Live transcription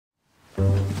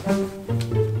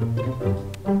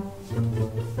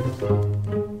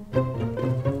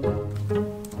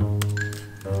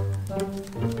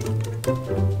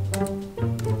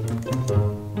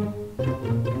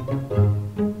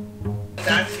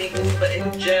be glue, but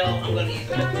in gel, I'm going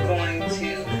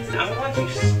to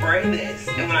spray this.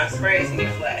 And when I spray, it's going to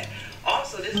be flat.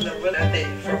 Also, this is a real method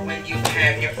for when you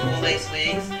have your full lace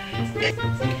wigs.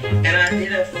 And I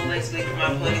did a full lace wig for my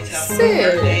ponytail for my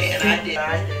birthday, and I did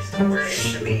this to where it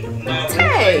should be.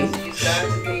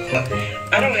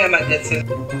 I don't have my good tip.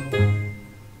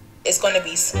 It's going to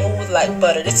be smooth like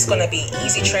butter. This is going to be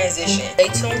easy transition. Stay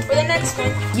tuned for the next one.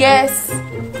 Yes,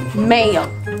 ma'am.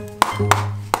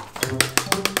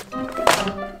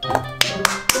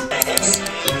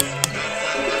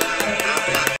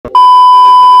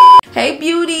 Hey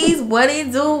beauties, what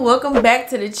it do? Welcome back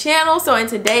to the channel. So in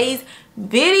today's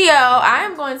video, I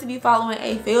am going to be following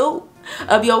a few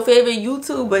of your favorite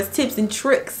YouTubers tips and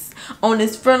tricks on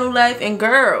this frontal life. And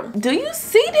girl, do you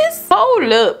see this?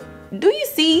 Hold up. Do you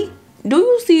see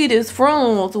this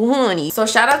frontal, honey? So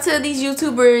shout out to these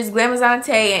YouTubers,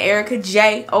 Valentine and Erica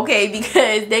J, okay,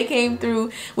 because they came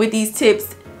through with these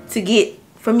tips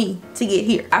for me to get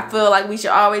here. I feel like we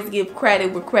should always give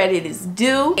credit where credit is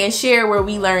due and share where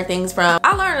we learn things from.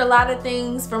 I learned a lot of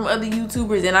things from other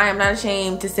YouTubers, and I am not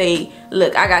ashamed to say,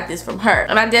 look, I got this from her.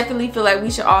 And I definitely feel like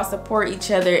we should all support each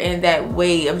other in that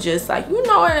way of just like, you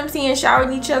know what I'm saying,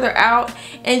 shouting each other out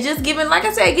and just giving, like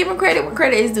I said, giving credit where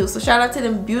credit is due. So shout out to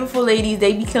them beautiful ladies.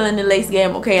 They be killing the lace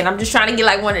game, okay? And I'm just trying to get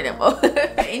like one of them.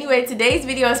 Anyway, today's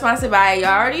video is sponsored by, y'all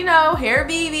already know,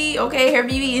 Hairvivi, okay?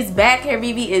 Hairvivi is back.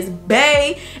 Hairvivi is bae.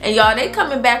 And y'all, they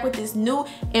coming back with this new,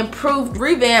 improved,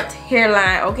 revamped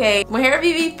hairline, okay? When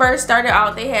Hairvivi first started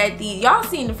out, they had these, y'all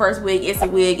seen the first wig, it's a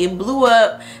wig. It blew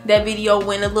up. That video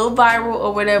went a little viral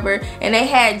or whatever. And they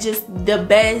had just the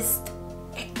best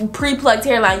pre-plucked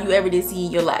hairline you ever did see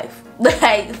in your life.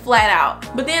 Like, flat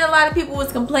out. But then a lot of people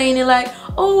was complaining like,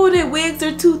 oh, the wigs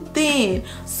are too thin.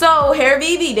 So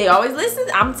Hairvivi, they always listen.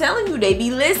 I'm telling you, they be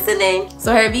listening.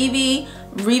 So Hairvivi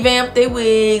revamped their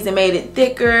wigs and made it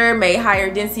thicker, made higher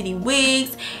density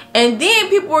wigs. And then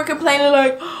people were complaining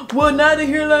like, well, now the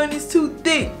hairline is too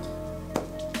thick.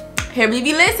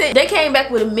 Hairvivi, listen, they came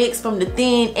back with a mix from the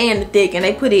thin and the thick, and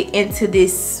they put it into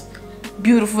this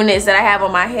beautifulness that I have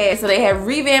on my head. So they have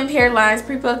revamped hairlines,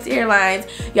 pre-plucked hairlines.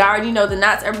 Y'all already know the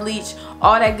knots are bleached,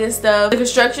 all that good stuff. The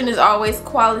construction is always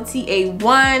quality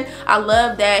A1. I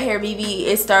love that Hairvivi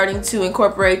is starting to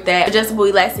incorporate that adjustable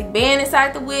elastic band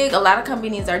inside the wig. A lot of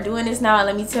companies are doing this now, and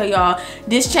let me tell y'all,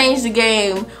 this changed the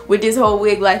game with this whole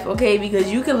wig life, okay?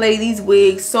 Because you can lay these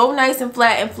wigs so nice and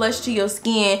flat and flush to your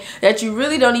skin that you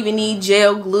really don't even need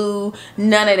gel glue,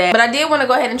 none of that. But I did want to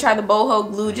go ahead and try the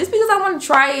boho glue just because I want to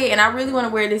try it, and I really want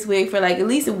to wear this wig for like at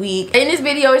least a week. In this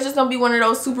video, it's just gonna be one of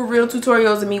those super real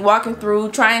tutorials of me walking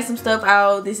through, trying some stuff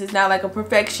out. This is not like a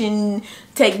perfection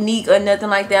technique or nothing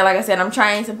like that. Like I said, I'm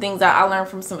trying some things out I learned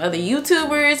from some other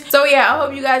YouTubers. So yeah, I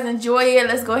hope you guys enjoy it.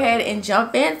 Let's go ahead and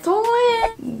jump into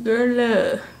it.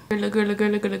 Girl.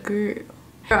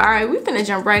 Alright, we finna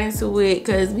jump right into it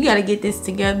because we gotta get this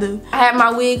together. I have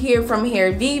my wig here from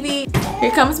Hairvivi.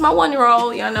 Here comes my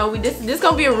 1-year-old. Y'all know this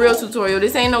gonna be a real tutorial.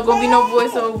 This ain't gonna be no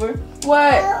voiceover.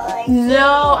 What?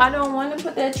 No, I don't want to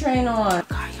put that train on.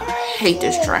 God, y'all hate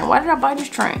this train. Why did I buy this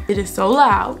train? It is so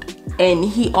loud, and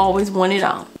he always want it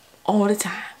on all the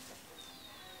time.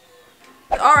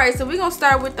 Alright, so we're gonna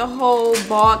start with the whole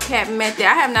ball cap method.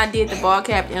 I have not did the ball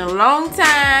cap in a long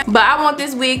time, but I want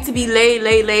this wig to be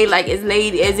laid like as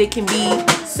laid as it can be.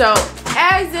 So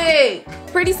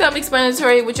pretty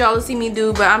self-explanatory what y'all will see me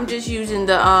do, but I'm just using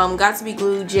the Got to Be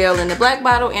Glue gel in the black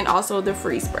bottle and also the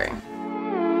free spray.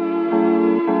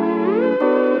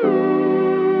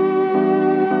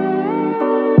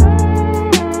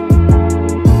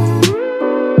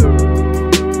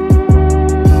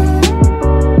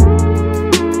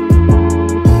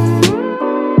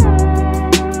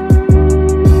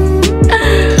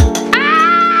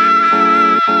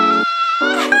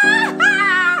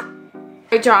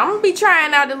 Y'all, I'm gonna be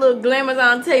trying out the little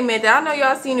Valentine method. I know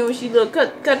y'all seen it when she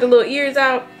cut the little ears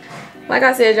out. Like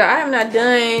I said, y'all, I have not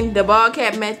done the ball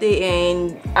cap method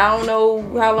in I don't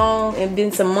know how long. It's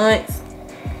been some months.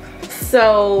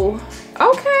 So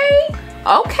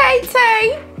okay,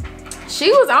 Tay, she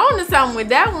was on to something with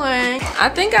that one. I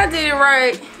think I did it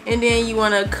right. And then you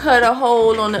want to cut a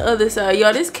hole on the other side.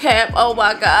 Y'all, this cap, oh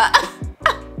my god.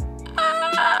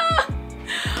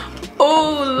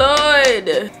 Oh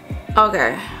Lord.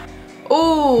 Okay.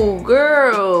 Oh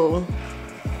girl,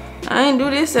 I ain't do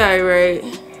this side right.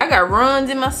 I got runs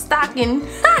in my stocking.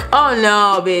 Oh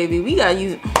no, baby, we gotta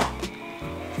use.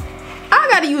 I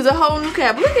gotta use a whole new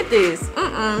cap. Look at this.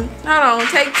 Hold on,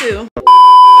 take 2.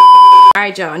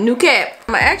 Alright y'all, new cap.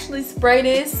 I'm gonna actually spray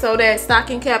this so that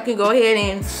stocking cap can go ahead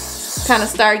and kind of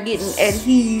start getting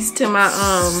adhesed to my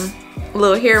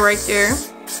little hair right there.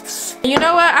 You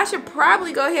know what? I should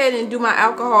probably go ahead and do my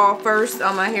alcohol first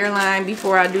on my hairline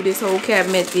before I do this whole cap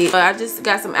method. I just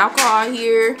got some alcohol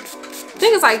here. I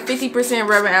think it's like 50%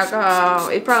 rubbing alcohol.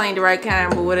 It probably ain't the right kind,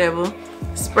 but whatever.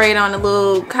 Spray it on the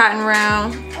little cotton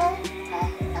round.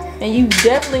 And you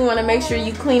definitely want to make sure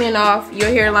you cleaning off your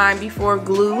hairline before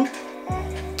glue,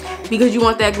 because you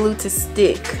want that glue to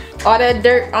stick. All that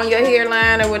dirt on your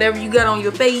hairline or whatever you got on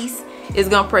your face is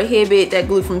gonna prohibit that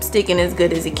glue from sticking as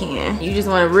good as it can. You just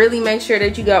want to really make sure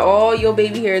that you got all your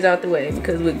baby hairs out the way,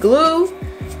 because with glue,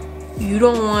 you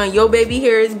don't want your baby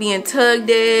hairs being tugged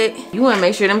at. You want to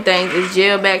make sure them things is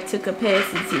gel back to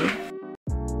capacity.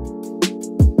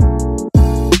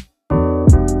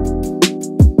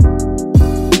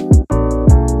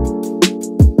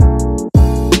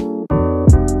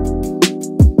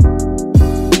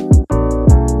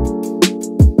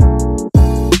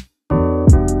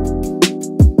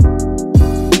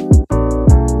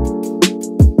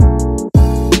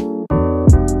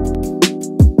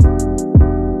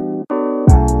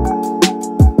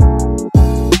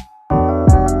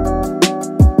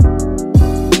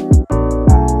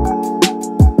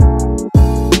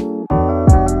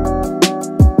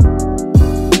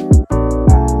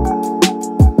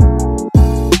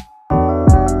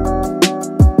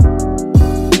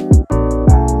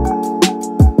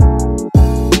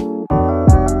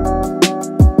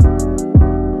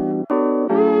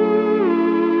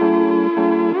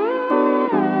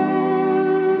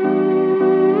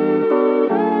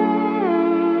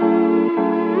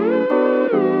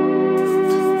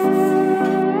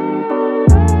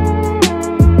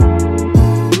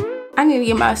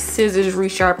 Get my scissors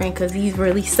resharpened because these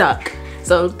really suck.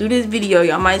 So through this video,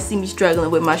 y'all might see me struggling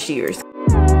with my shears.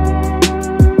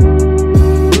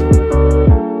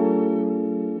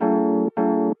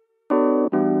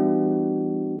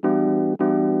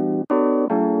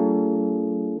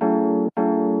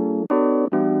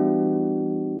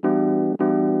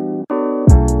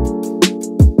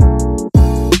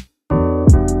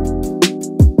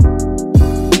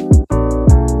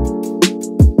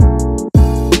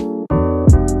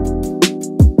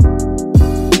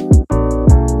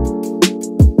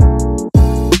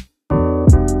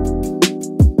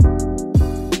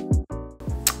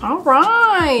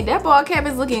 Alright, that ball cap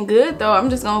is looking good though. I'm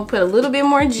just gonna put a little bit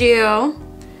more gel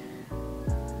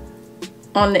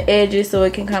on the edges so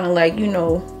it can kind of like, you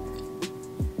know,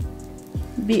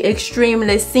 be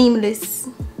extremely seamless.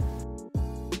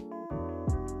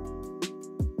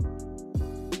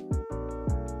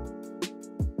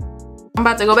 I'm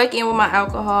about to go back in with my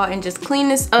alcohol and just clean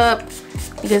this up,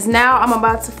 because now I'm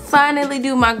about to finally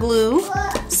do my glue.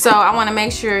 So I want to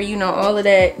make sure, you know, all of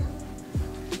that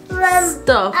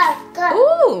stuff.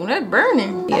 Ooh, that's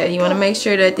burning. Yeah, you want to make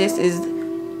sure that this is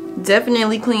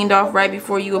definitely cleaned off right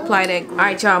before you apply that. All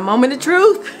right, y'all, moment of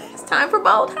truth. It's time for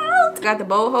bowl hold. Got the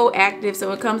bowl hold active,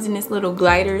 so it comes in this little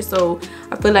glider. So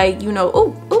I feel like, you know,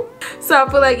 ooh. So I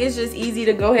feel like it's just easy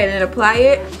to go ahead and apply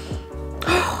it.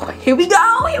 Oh, here we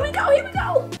go, here we go, here we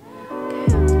go.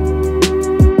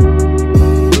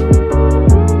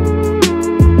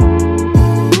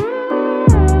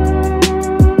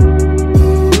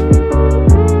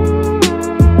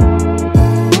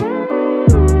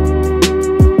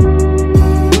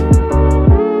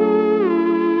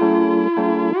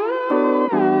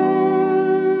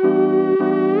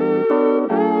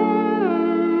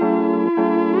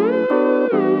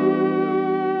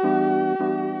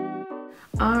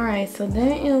 Alright, so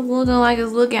that is looking like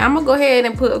it's looking. I'm gonna go ahead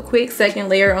and put a quick second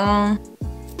layer on.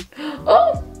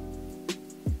 Oh!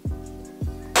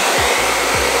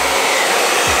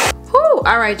 Whew,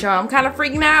 alright y'all, I'm kind of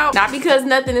freaking out. Not because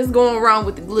nothing is going wrong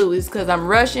with the glue, it's because I'm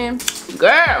rushing.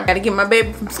 Girl, gotta get my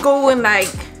baby from school in like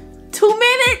 2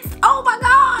 minutes. Oh my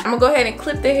god! I'm gonna go ahead and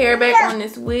clip the hair back on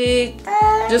this wig,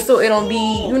 just so it don't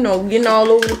be, you know, getting all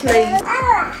over the place.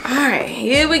 Alright,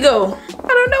 here we go. I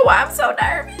don't know why I'm so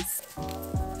nervous.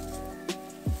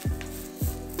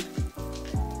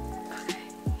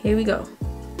 Here we go.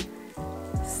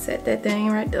 Set that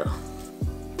thing right there.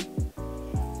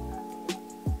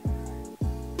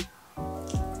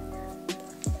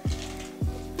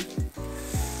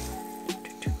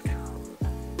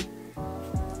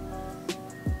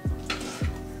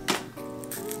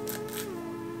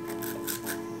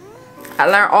 I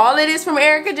learned all of this from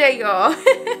Erica J, y'all.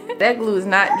 That glue is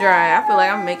not dry. I feel like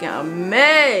I'm making a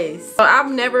mess. So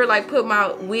I've never like put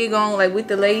my wig on like with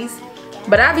the lace,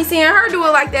 but I be seeing her do it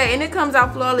like that and it comes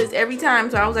out flawless every time.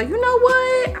 So I was like, you know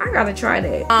what? I gotta try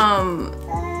that.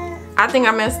 I think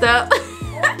I messed up.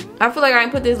 I feel like I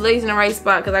didn't put this lace in the right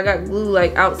spot because I got glue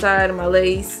like outside of my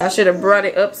lace. I should have brought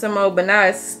it up some more, but now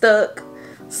it's stuck.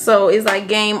 so it's like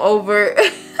game over.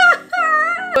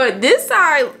 But this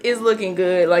side is looking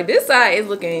good. Like this side is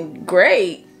looking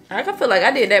great. I feel like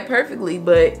I did that perfectly,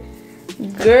 but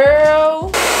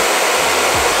girl.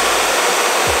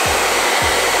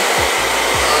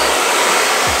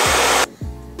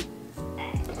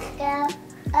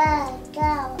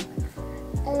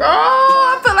 Oh,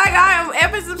 I feel like I am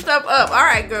effing some stuff up. All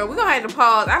right, girl, we're gonna have to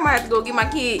pause. I might have to go get my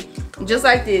kid just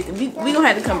like this. We gonna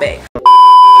have to come back.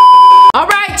 All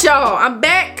right, y'all, I'm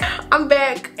back,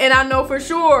 and I know for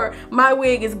sure my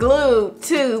wig is glued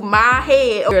to my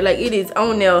head. Like it is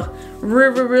on there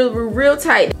real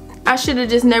tight. I should have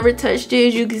just never touched it.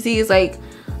 As you can see, it's like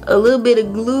a little bit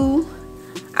of glue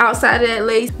outside of that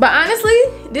lace. But honestly,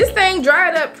 this thing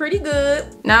dried up pretty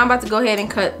good. Now I'm about to go ahead and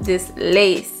cut this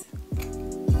lace.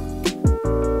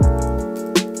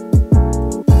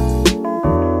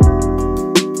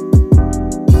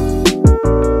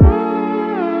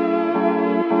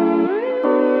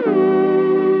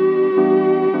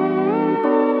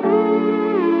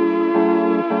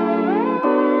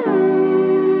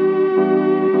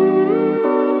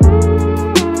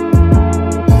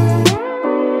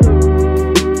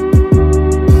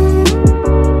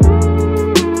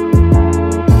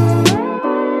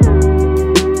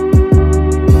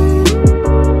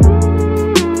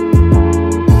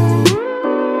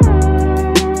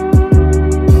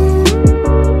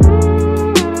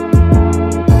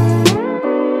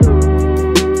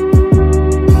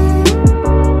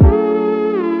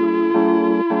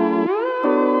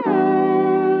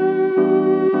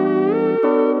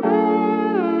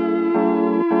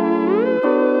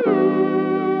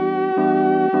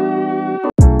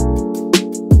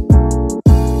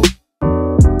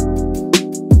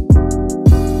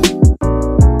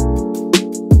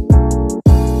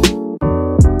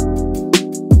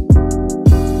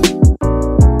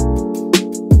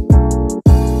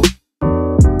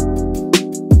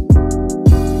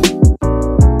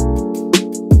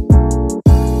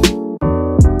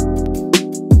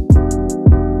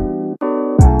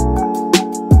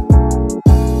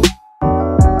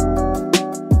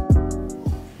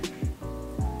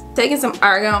 Taking some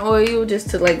argan oil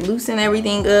just to like loosen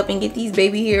everything up and get these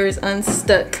baby hairs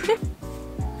unstuck.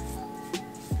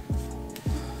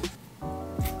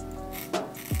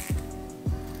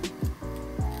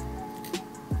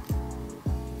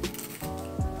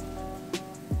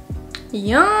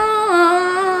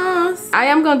 Yes. I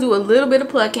am gonna do a little bit of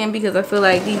plucking because I feel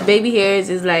like these baby hairs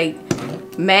is like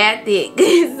mad thick.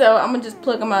 So I'm gonna just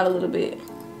pluck them out a little bit.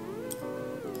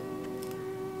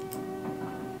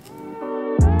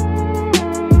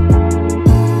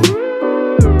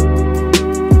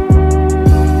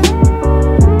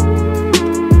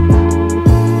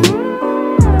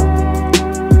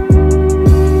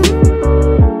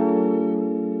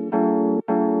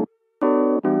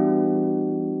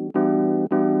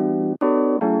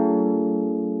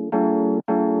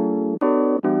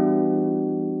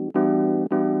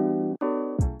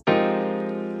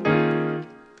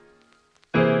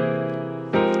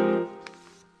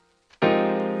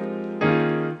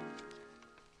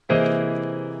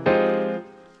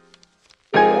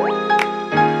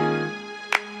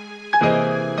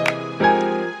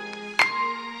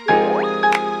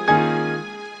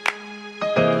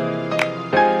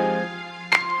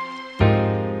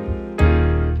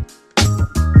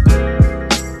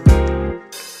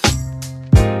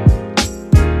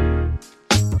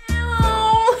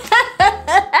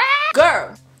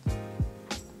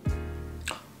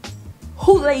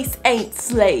 Lace ain't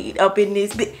slayed up in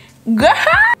this bit.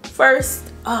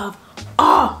 First of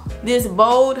all, this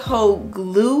bold hoe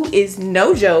glue is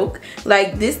no joke.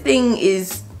 Like this thing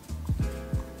is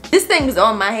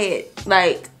on my head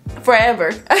like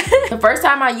forever. The first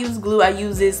time I used glue, I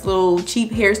used this little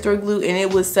cheap hair store glue and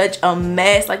it was such a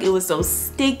mess. Like it was so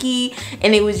sticky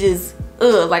and it was just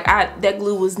like that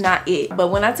glue was not it. But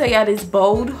when I tell y'all this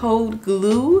bold hoe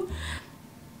glue,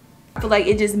 I feel like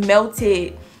it just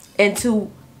melted into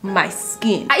my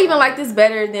skin. I even like this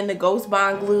better than the Ghost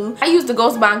Bond glue. I used the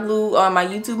Ghost Bond glue on my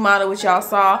YouTube model, which y'all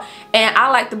saw, and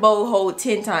I like the bold hold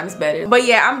 10 times better. But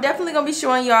yeah, I'm definitely gonna be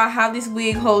showing y'all how this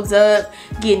wig holds up,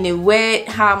 getting it wet,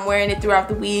 how I'm wearing it throughout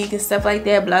the week and stuff like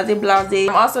that, blase blase.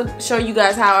 I'm also showing you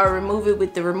guys how I remove it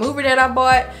with the remover that I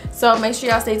bought, so make sure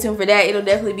y'all stay tuned for that. It'll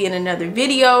definitely be in another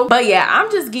video. But yeah,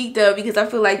 I'm just geeked up because I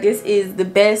feel like this is the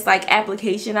best like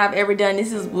application I've ever done.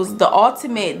 This was the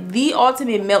ultimate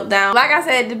meltdown. Like I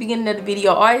said at the beginning of the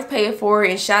video, always pay it forward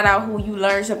and shout out who you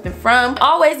learned something from.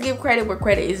 Always give credit where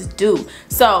credit is due.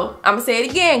 So I'm gonna say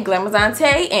it again, Glamazon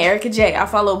Tay and Erica J. I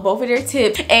follow both of their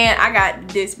tips and I got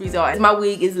this result. My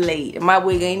wig is laid. My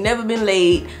wig ain't never been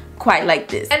laid quite like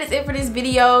this. That is it for this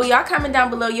video. Y'all comment down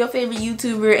below your favorite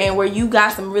YouTuber and where you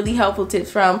got some really helpful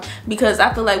tips from, because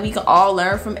I feel like we can all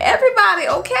learn from everybody,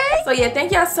 okay? So yeah,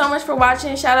 thank y'all so much for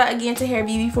watching. Shout out again to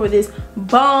Hairvivi for this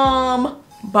bomb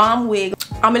wig.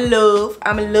 I'm in love.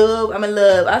 I'm in love. I'm in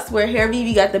love. I swear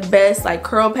Hairvivi got the best like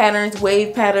curl patterns,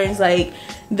 wave patterns. Like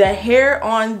the hair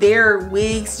on their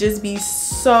wigs just be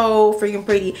so freaking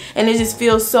pretty, and it just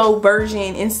feels so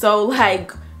virgin and so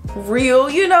like real,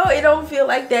 you know. It don't feel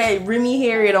like that Remy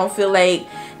hair. It don't feel like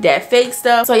that fake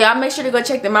stuff. So y'all make sure to go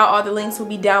check them out. All the links will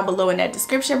be down below in that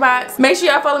description box. Make sure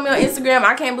y'all follow me on Instagram.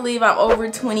 I can't believe I'm over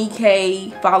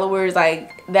 20K followers.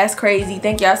 Like, that's crazy.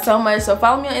 Thank y'all so much. So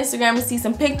follow me on Instagram and see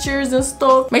some pictures and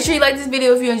stuff. Make sure you like this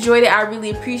video if you enjoyed it. I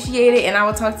really appreciate it, and I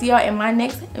will talk to y'all in my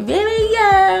next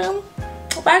video.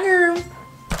 Bye, girl.